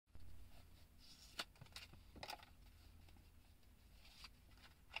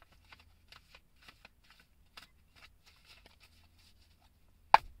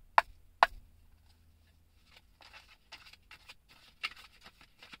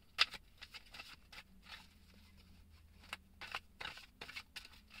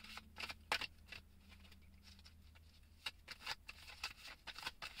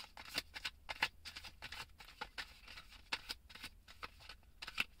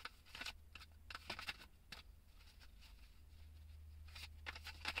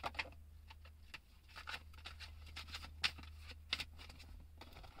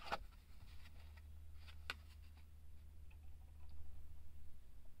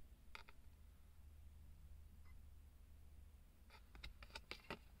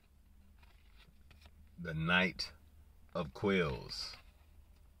The Knight of Quills.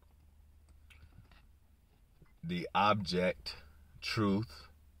 The object, truth,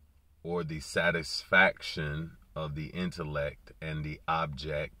 or the satisfaction of the intellect, and the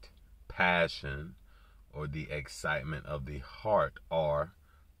object, passion, or the excitement of the heart are,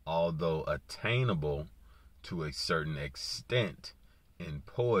 although attainable to a certain extent in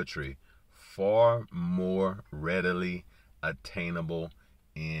poetry, far more readily attainable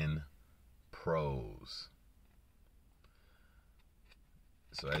in prose.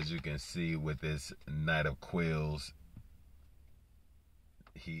 So as you can see with this Knight of Quills,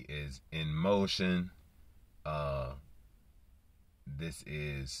 he is in motion. This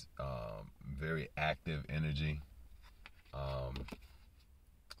is very active energy.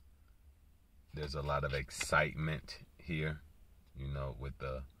 There's a lot of excitement here, with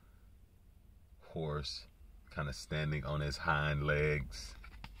the horse kind of standing on his hind legs.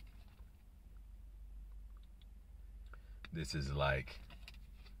 This is like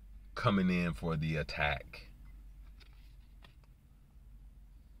coming in for the attack.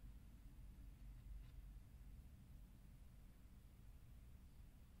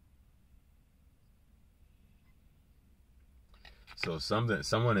 So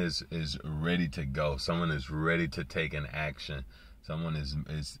someone is ready to go. Someone is ready to take an action. Someone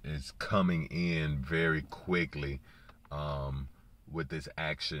is coming in very quickly with this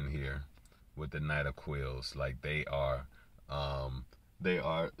action here with the Knight of Quills. Like they are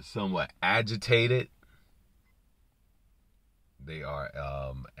somewhat agitated. They are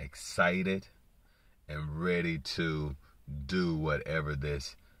excited and ready to do whatever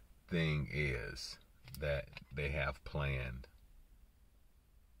this thing is that they have planned.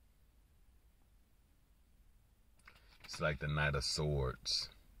 It's like the Knight of Swords.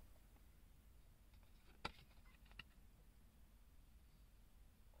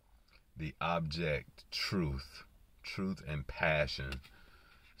 The object, truth and passion.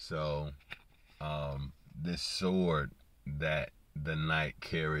 So, this sword that the knight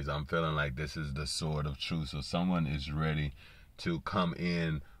carries, I'm feeling like this is the sword of truth. So someone is ready to come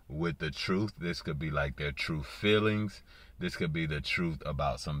in with the truth. This could be like their true feelings. This could be the truth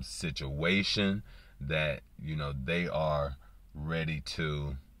about some situation that they are ready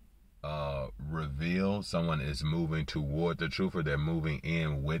to reveal. Someone is moving toward the truth, or they're moving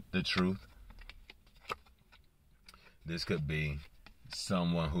in with the truth. This could be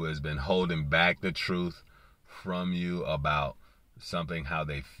someone who has been holding back the truth from you about something, how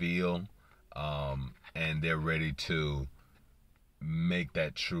they feel, and they're ready to make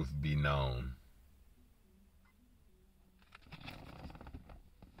that truth be known.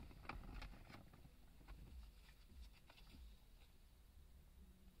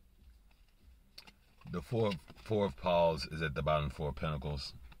 The four of Paws is at the bottom, Four of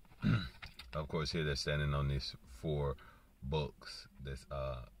Pentacles. Of course, here they're standing on these 4 books. This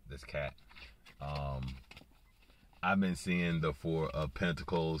cat. I've been seeing the Four of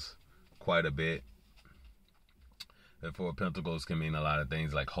Pentacles quite a bit. The Four of Pentacles can mean a lot of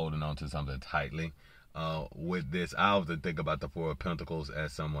things, like holding on to something tightly. With this, I often think about the Four of Pentacles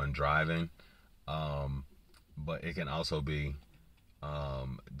as someone driving, but it can also be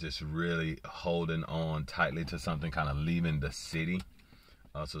just really holding on tightly to something, kind of leaving the city.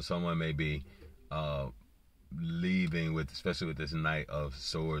 So someone may be leaving, especially with this Knight of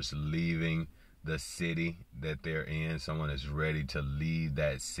Swords, leaving the city that they're in. Someone is ready to leave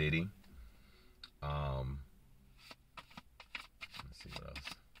that city. Let's see what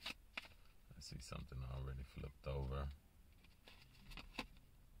else. I see something already flipped over.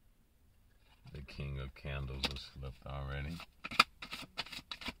 The King of Candles was flipped already.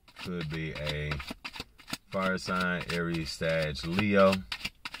 Could be a fire sign, Aries, Sag, Leo.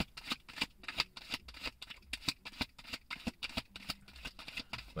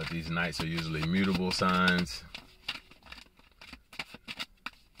 But these knights are usually mutable signs.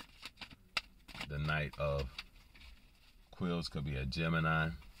 The Knight of Quills could be a Gemini.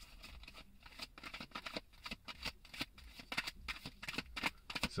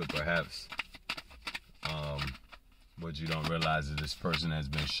 So perhaps what you don't realize is this person has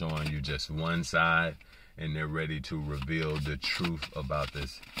been showing you just one side, and they're ready to reveal the truth about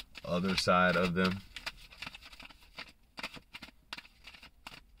this other side of them.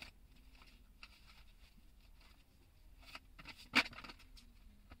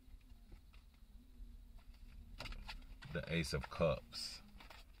 The Ace of Cups.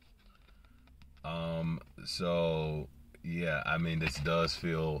 So yeah, I mean, this does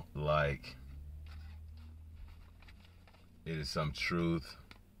feel like it is some truth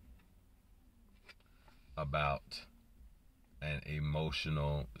about an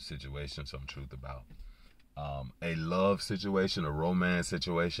emotional situation, some truth about a love situation, a romance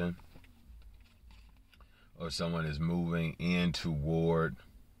situation, or someone is moving in toward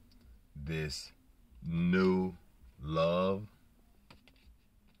this new love,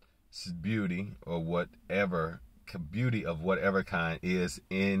 beauty, or whatever beauty of whatever kind is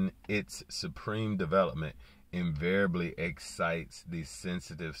in its supreme development, invariably excites the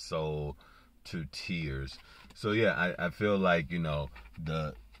sensitive soul to tears. So yeah, I feel like,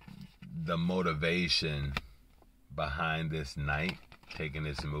 the motivation behind this night taking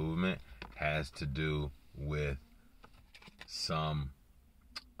this movement has to do with some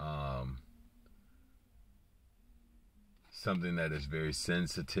something that is very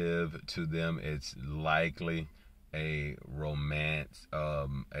sensitive to them. It's likely a romance, a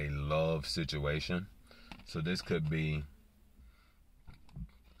love situation. So this could be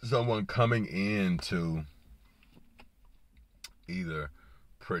someone coming in to either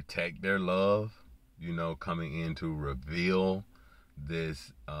protect their love, coming in to reveal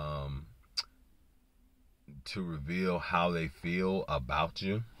this, to reveal how they feel about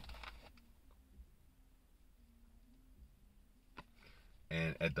you.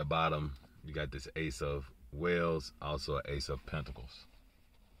 And at the bottom, you got this Ace of Whales, also an Ace of Pentacles.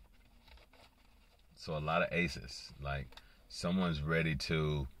 So a lot of aces. Like, someone's ready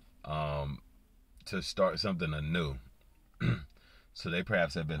to start something anew. So they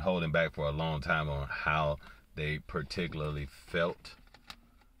perhaps have been holding back for a long time on how they particularly felt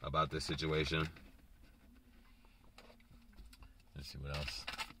about this situation. Let's see what else.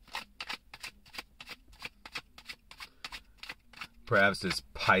 Perhaps this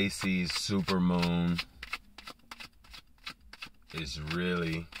Pisces supermoon is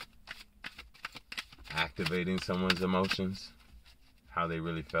really activating someone's emotions, how they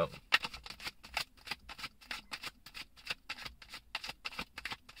really felt.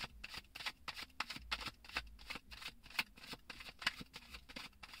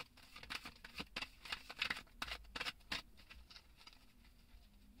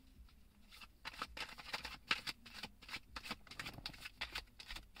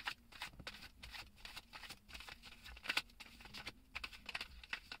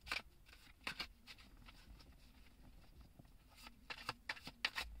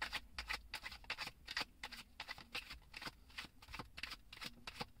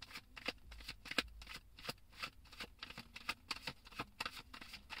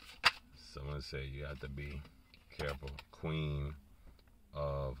 Someone say you have to be careful. Queen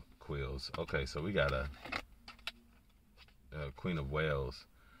of Quills. Okay, so we got a Queen of Whales.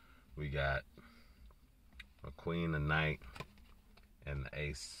 We got a Queen, a Knight, and the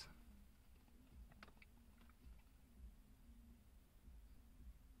Ace.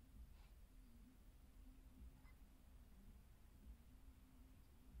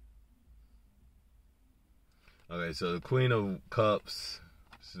 Okay, so the Queen of Cups,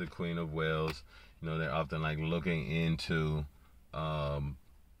 this is the Queen of Whales. They're often like looking into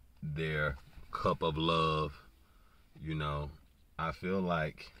their cup of love. I feel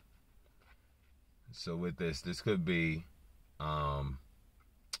like, so with this could be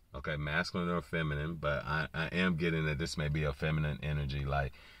okay, masculine or feminine, but I am getting that this may be a feminine energy.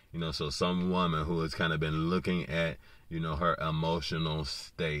 Like, so some woman who has kind of been looking at, her emotional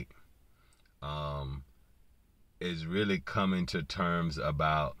state, is really coming to terms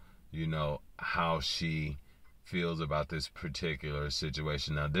about, how she feels about this particular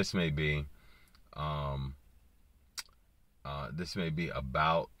situation. Now, this may be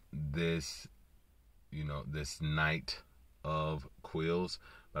about this, this Knight of Quills,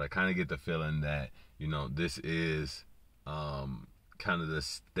 but I kind of get the feeling that, this is kind of the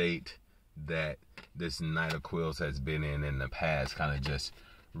state that this Knight of Quills has been in the past, kind of just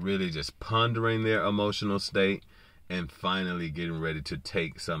really just pondering their emotional state and finally getting ready to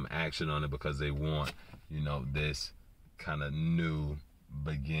take some action on it because they want, this kind of new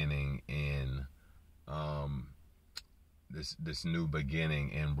beginning in this new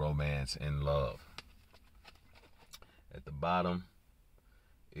beginning in romance and love. At the bottom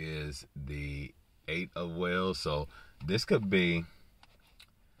is the Eight of Whales. So this could be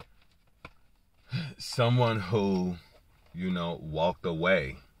someone who, walked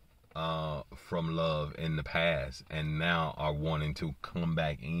away from love in the past and now are wanting to come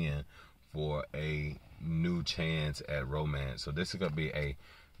back in for a new chance at romance. So this could be a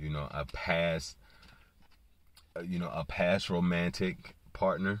past romantic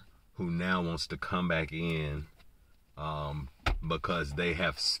partner who now wants to come back in because they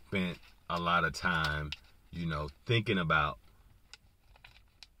have spent a lot of time thinking about,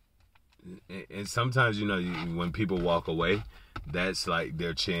 and sometimes when people walk away, that's like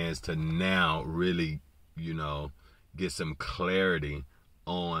their chance to now really get some clarity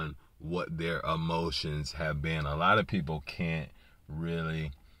on what their emotions have been. A lot of people can't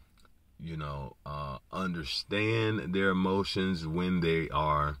really, understand their emotions when they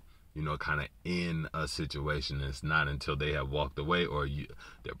are, kind of in a situation. It's not until they have walked away or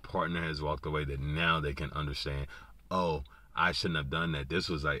their partner has walked away that now they can understand, oh, I shouldn't have done that. This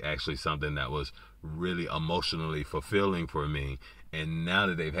was like actually something that was really emotionally fulfilling for me. And now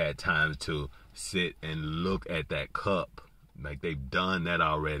that they've had time to sit and look at that cup, like they've done that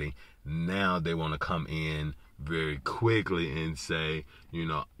already, now they want to come in very quickly and say,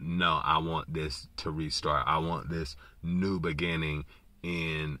 no, I want this to restart. I want this new beginning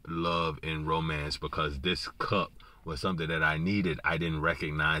in love and romance, because this cup was something that I needed. I didn't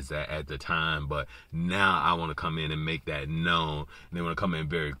recognize that at the time, but now I want to come in and make that known. And they want to come in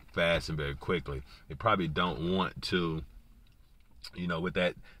very fast and very quickly. They probably don't want to, with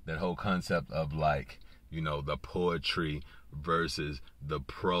that whole concept of like, the poetry versus the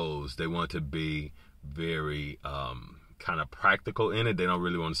prose. They want to be very kind of practical in it. They don't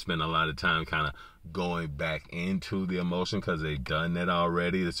really want to spend a lot of time kind of going back into the emotion because they've done that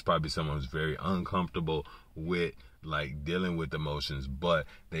already. It's probably someone who's very uncomfortable with like dealing with emotions, but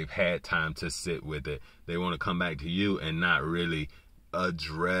they've had time to sit with it. They want to come back to you and not really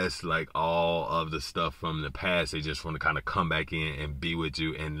address like all of the stuff from the past. They just want to kind of come back in and be with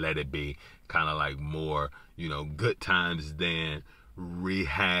you and let it be kind of like more, good times than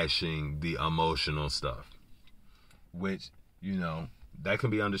rehashing the emotional stuff, which, that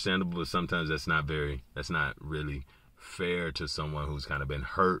can be understandable, but sometimes that's not really fair to someone who's kind of been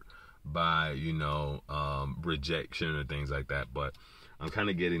hurt by, rejection or things like that. But I'm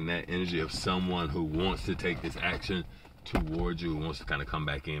kind of getting that energy of someone who wants to take this action towards you, who wants to kind of come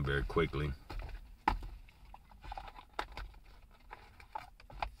back in very quickly.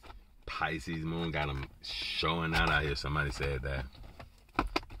 Pisces moon got them showing out here. Somebody said that.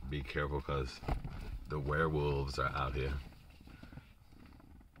 Be careful because the werewolves are out here.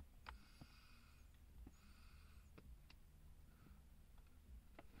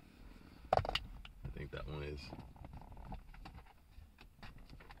 I think that one is.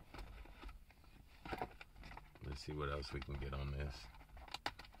 Let's see what else we can get on this.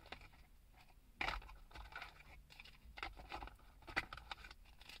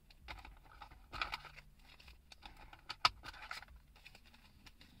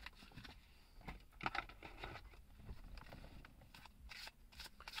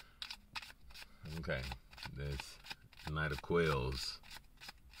 Okay, this Knight of Quills.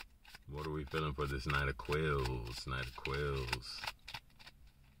 What are we feeling for this Knight of Quills? Knight of Quills.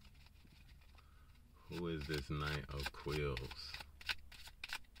 Who is this Knight of Quills?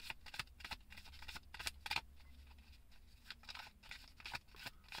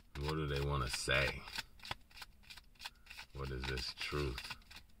 What do they want to say? What is this truth?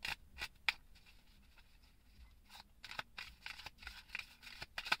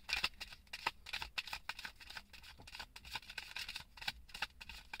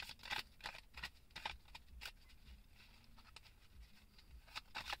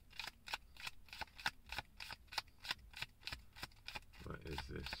 Is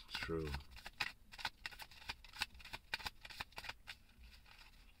this true?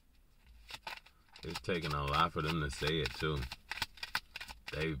 It's taken a lot for them to say it too.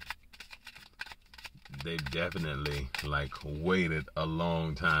 They've definitely like waited a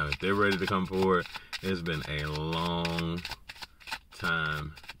long time. If they're ready to come forward, it's been a long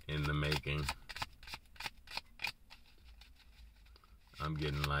time in the making. I'm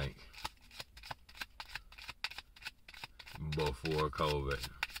getting like before COVID.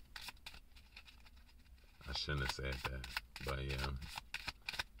 I shouldn't have said that, but yeah.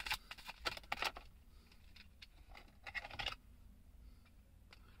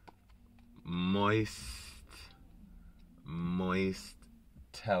 Moist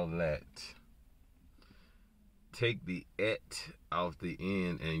towelette. Take the et off the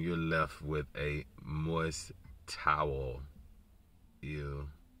end and you're left with a moist towel. Ew.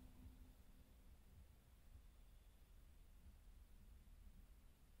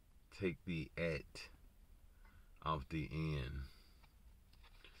 Take the et off the end.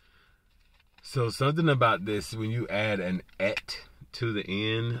 So something about this, when you add an et to the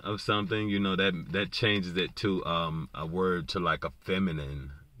end of something, that changes it to a word to like a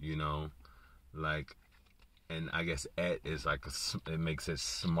feminine, like, and I guess et is like it makes it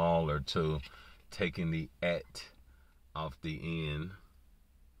smaller too. Taking the et off the end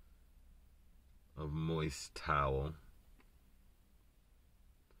of moist towel.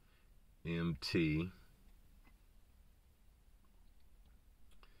 MT.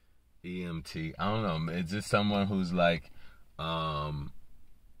 EMT. I don't know. Is this someone who's like, um,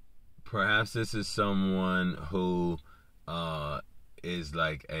 perhaps this is someone who is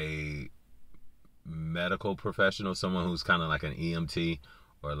like a medical professional, someone who's kind of like an EMT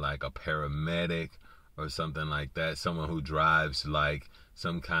or like a paramedic or something like that, someone who drives like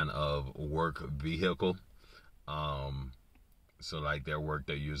some kind of work vehicle. So like their work,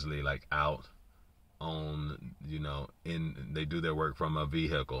 they're usually like out on, they do their work from a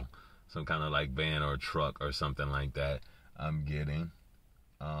vehicle, some kind of like van or truck or something like that. I'm getting.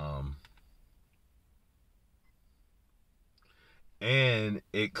 And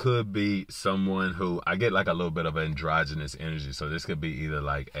it could be someone who, I get like a little bit of androgynous energy. So this could be either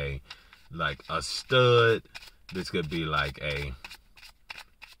like a stud. This could be like a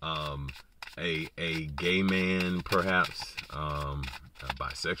gay man, perhaps, a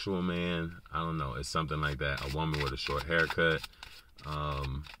bisexual man. I don't know. It's something like that. A woman with a short haircut.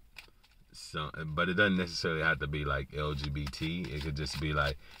 But it doesn't necessarily have to be like LGBT. It could just be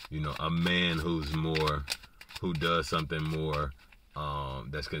like, a man who does something more,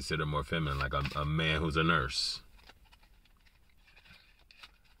 that's considered more feminine, like a man who's a nurse.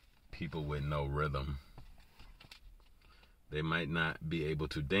 People with no rhythm. They might not be able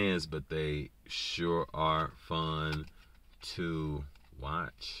to dance, but they sure are fun to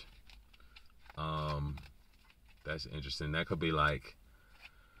watch. That's interesting. That could be like,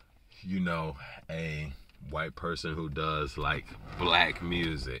 a white person who does like black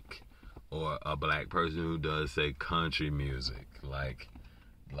music, or a black person who does, say, country music, like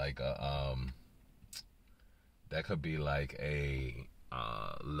that could be like a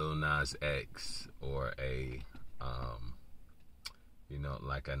Lil Nas X, or a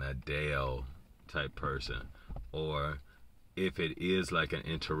like an Adele type person. Or if it is like an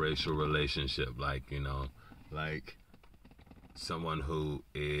interracial relationship, like like someone who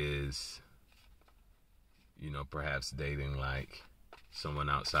is perhaps dating like someone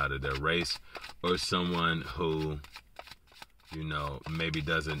outside of their race, or someone who maybe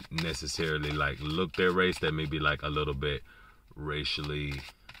doesn't necessarily like look their race, that may be like a little bit racially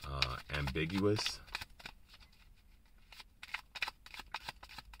ambiguous.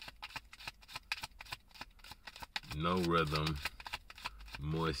 No rhythm,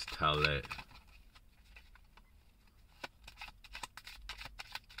 moist toilette.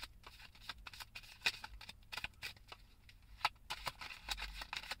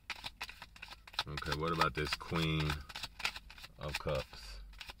 Okay, what about this Queen of Cups?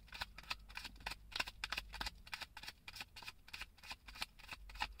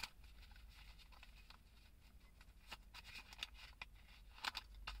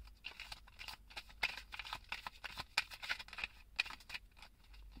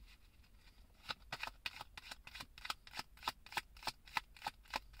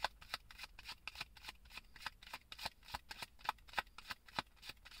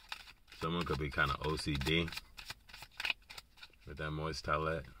 Someone could be kind of OCD with that moist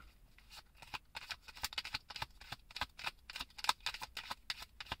toilette.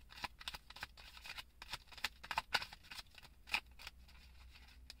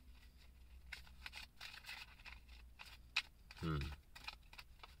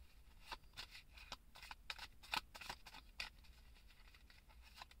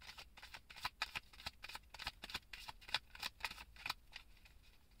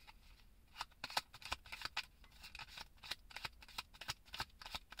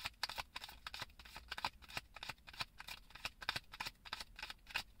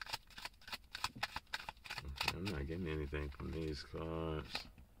 I'm not getting anything from these cards.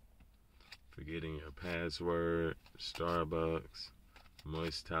 Forgetting your password, Starbucks,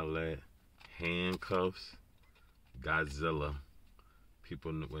 moist toilette, handcuffs, Godzilla,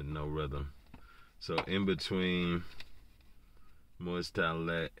 people with no rhythm. So in between moist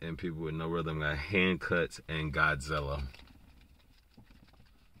toilette and people with no rhythm, got handcuts and Godzilla.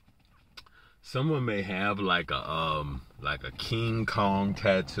 Someone may have like a King Kong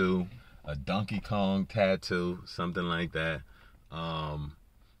tattoo, a Donkey Kong tattoo, something like that.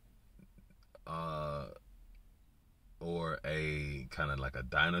 Or a kind of like a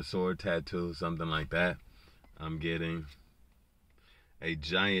dinosaur tattoo, something like that. I'm getting a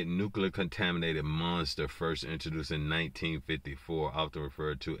giant nuclear contaminated monster, first introduced in 1954, often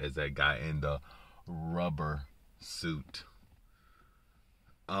referred to as that guy in the rubber suit.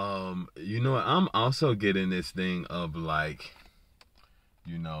 I'm also getting this thing of like,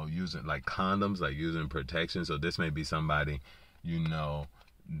 using like condoms, like using protection. So this may be somebody,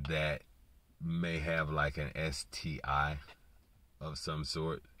 that may have like an STI of some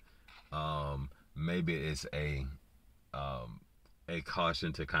sort. Maybe it's a a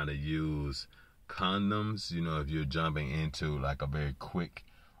caution to kind of use condoms, you know, if you're jumping into like a very quick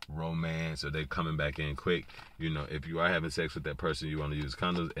romance or they're coming back in quick, you know, if you are having sex with that person, you want to use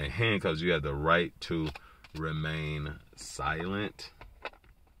condoms. And handcuffs, you have the right to remain silent.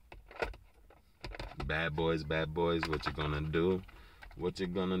 Bad boys, what you gonna do? What you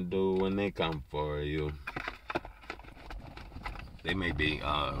gonna do when they come for you? They may be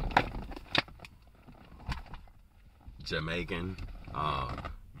Jamaican,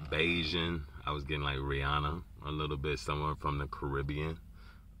 Bayesian. I was getting like Rihanna a little bit, someone from the Caribbean.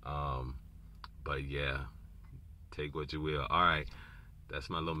 But yeah, take what you will. All right, that's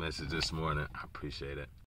my little message this morning. I appreciate it.